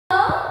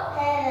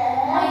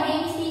My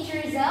name is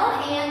Teacher Zell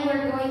and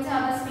we're going to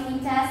have a speaking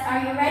test. Are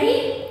you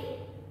ready?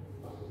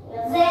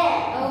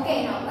 Yes.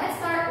 Okay, now let's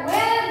start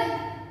with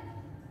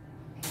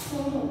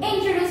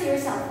introduce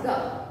yourself. Go.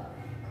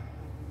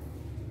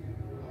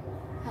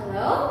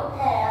 Hello?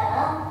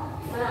 Hello.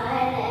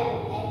 My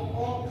name is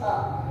Linco.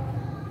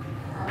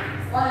 I'm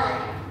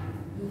fine.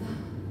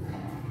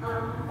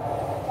 I'm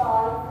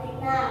from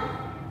Vietnam.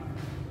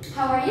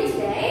 How are you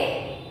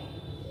today?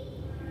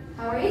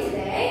 How are you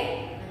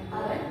today?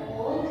 I'm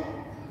good.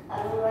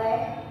 I'm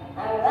ready.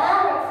 I'm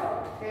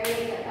wonderful. Very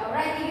good.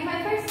 Alright, give me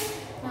my first.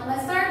 Now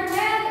let's start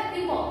with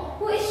people.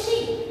 Who is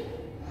she?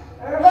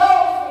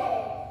 Rosie.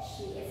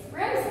 She is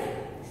Rosie.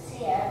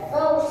 She is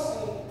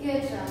Rosie.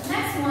 Good job.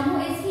 Next one, who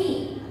is he?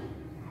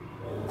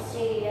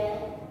 She is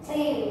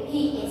Tim.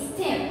 He is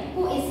Tim.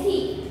 Who is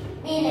he?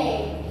 Billy.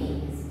 He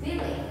is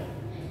Billy.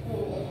 He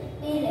is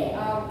Billy.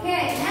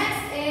 Okay,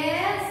 next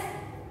is,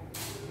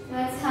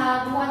 let's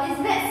have, what is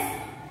this?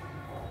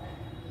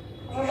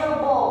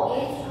 Robot.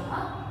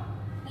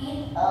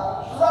 It's a,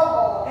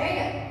 robot. very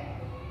good.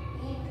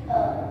 It's a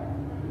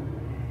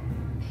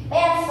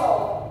pencil.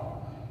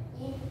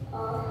 It's a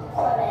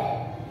pen.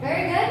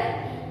 Very good.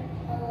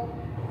 It's a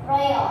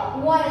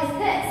crayon. What is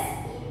this?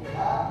 It's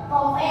a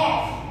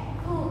puppet.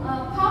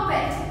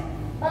 Puppet.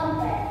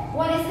 Puppet.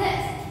 What is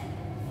this?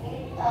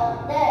 It's a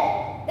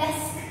desk.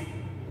 Desk.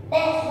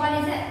 Desk. What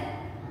is it?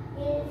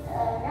 It's a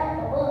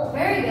notebook.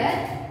 Very good.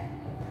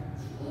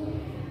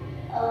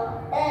 It's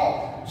a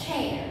bed.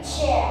 Chair.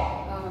 Chair.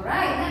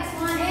 Alright, next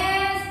one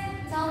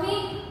is, tell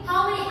me,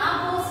 how many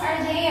apples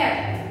are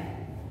there?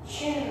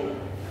 2.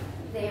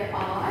 There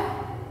are.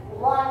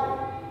 1.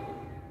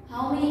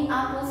 How many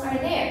apples are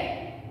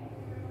there?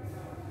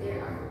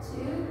 There are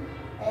 2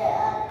 There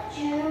are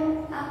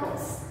 2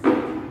 apples.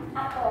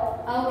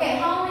 apples. Okay,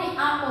 how many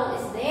apple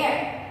is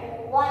there?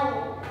 1.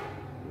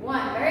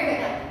 1. Very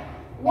good. Now,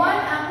 1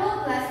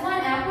 apple plus 1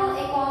 apple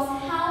equals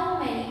how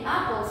many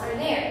apples are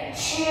there?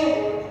 2.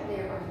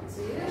 There are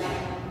 2.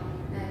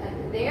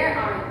 There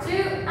are 2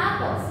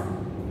 apples.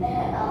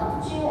 There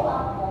are 2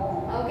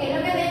 apples. Okay,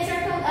 look at the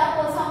encircled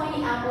apples. How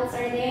many apples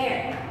are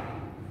there?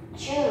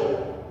 2.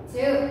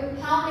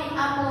 2. How many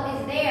apple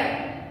is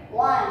there?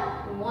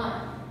 1. 1.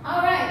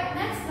 Alright,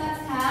 next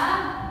let's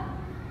have,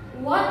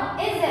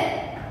 what is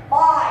it?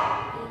 Boy.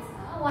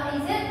 What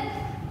is it?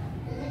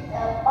 It's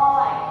a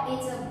boy.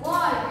 It's a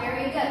boy.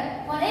 Very good.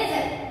 What is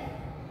it?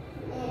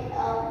 It's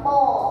a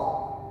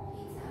ball.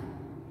 It's a,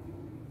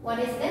 what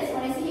is this?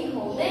 What is he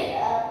holding?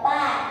 It's a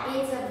bag.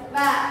 It's a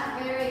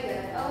bat. Very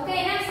good.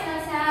 Okay, next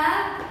let's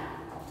have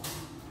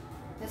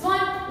this one.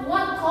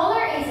 What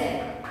color is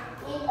it?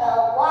 It's a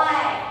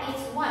white.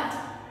 It's what?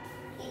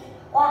 It's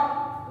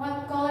white.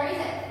 What color is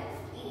it?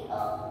 It's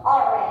a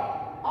orange.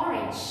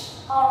 Orange.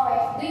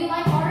 Orange. Do you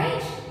like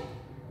orange?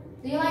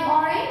 Do you like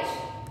orange?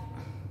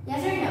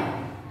 Yes or no?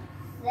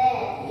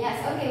 Then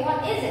Yes. Okay,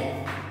 what is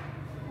it?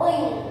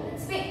 pink.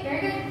 It's pink.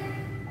 Very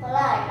good.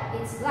 Black.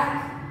 It's black.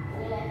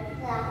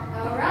 Black.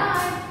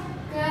 Alright.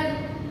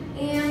 Good.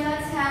 And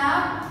let's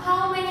have,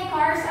 how many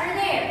cars are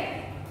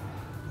there?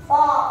 4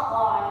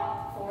 boys.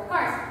 4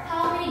 cars.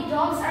 How many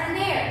dogs are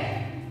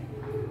there?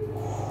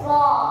 4.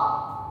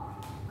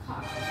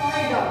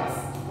 4 dogs.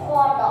 4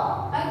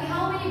 dogs. Okay,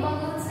 how many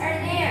balloons are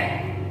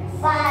there?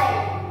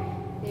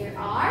 5. There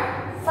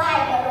are?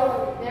 5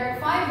 balloons. There are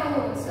 5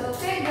 balloons.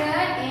 Okay, good.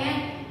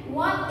 And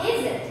what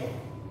is it?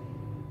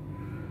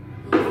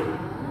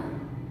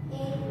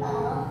 It's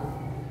a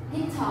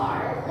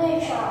Guitar.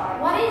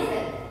 guitar. What is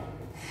it?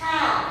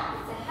 Hat.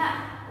 It's a hat.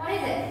 What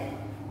is it?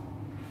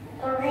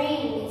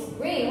 Green. It's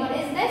green. What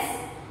is this?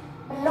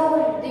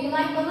 Balloon. Do you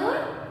like balloon?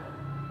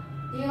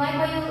 Do you like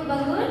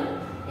balloon?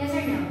 Yes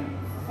or no?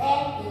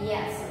 Red.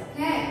 Yes.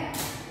 Okay.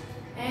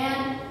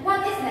 And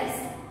what is this?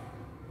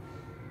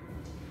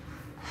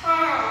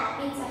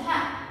 Hat. It's a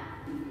hat.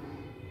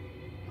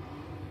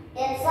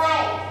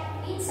 Inside.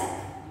 Insect.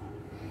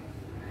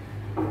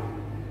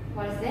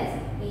 What is this?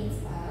 It's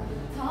a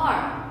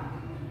guitar.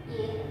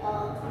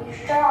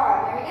 It's a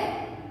star. Very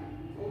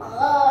good.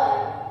 Girl.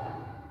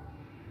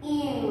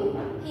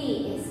 You. He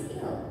is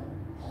ill.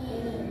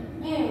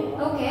 You.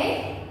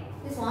 Okay.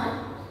 This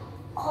one.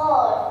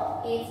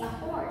 Cold. It's a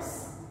horse.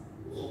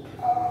 It's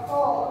a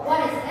ball. What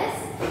is this?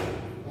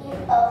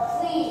 It's a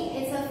fish.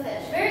 It's a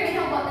fish. Very good.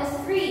 How about this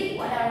 3?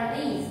 What are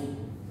these?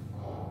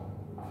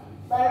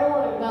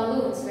 Balloon.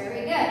 Balloons.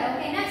 Very good.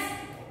 Okay, next.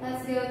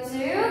 Let's go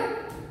to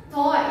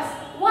toys.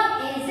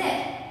 What is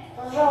it?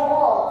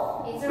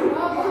 Robot. It's a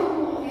robot.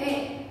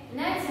 Okay.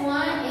 Next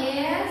one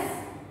is.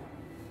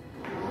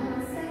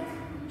 One sec.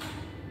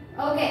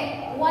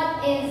 Okay.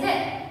 What is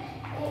it?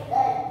 It's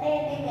a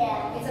teddy bear.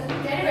 It's a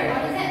teddy bear.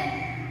 What is it?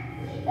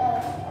 It's a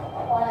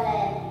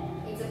wallet.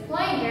 It's a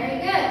plane. Very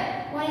good.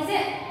 What is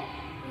it?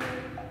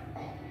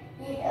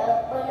 It's a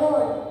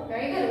balloon.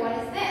 Very good. What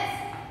is this?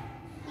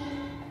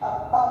 It's a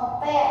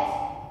puppet.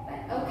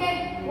 Okay.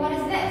 What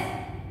is this?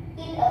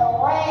 It's a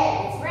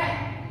red. It's red.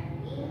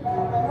 It's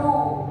a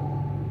blue.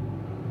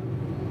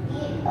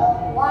 It's a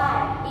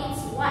white.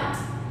 It's white.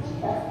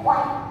 It's a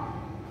white.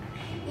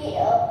 It's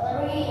a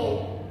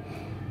green.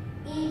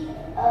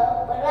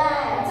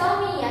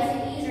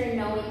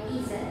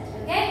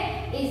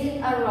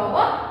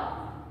 what?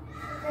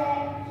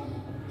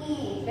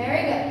 E.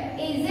 Very good.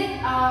 Is it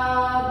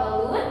a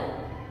balloon?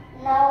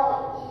 No,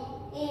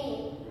 E.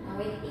 No,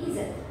 it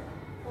isn't.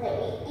 No,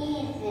 it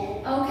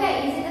isn't. Okay,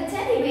 is it a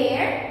teddy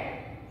bear?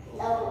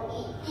 No,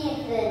 it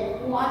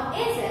isn't. What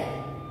is it?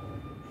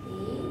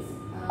 It's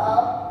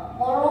A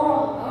balloon.